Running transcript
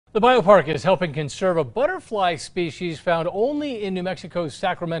The biopark is helping conserve a butterfly species found only in New Mexico's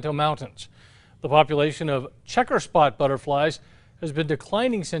Sacramento Mountains. The population of checker spot butterflies has been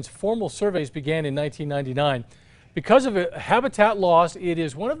declining since formal surveys began in 1999. Because of habitat loss, it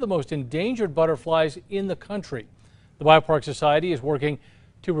is one of the most endangered butterflies in the country. The Biopark Society is working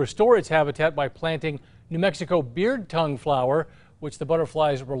to restore its habitat by planting New Mexico beard tongue flower, which the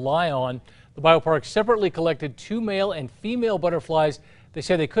butterflies rely on. The biopark separately collected 2 male and female butterflies. They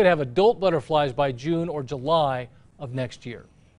say they could have adult butterflies by June or July of next year.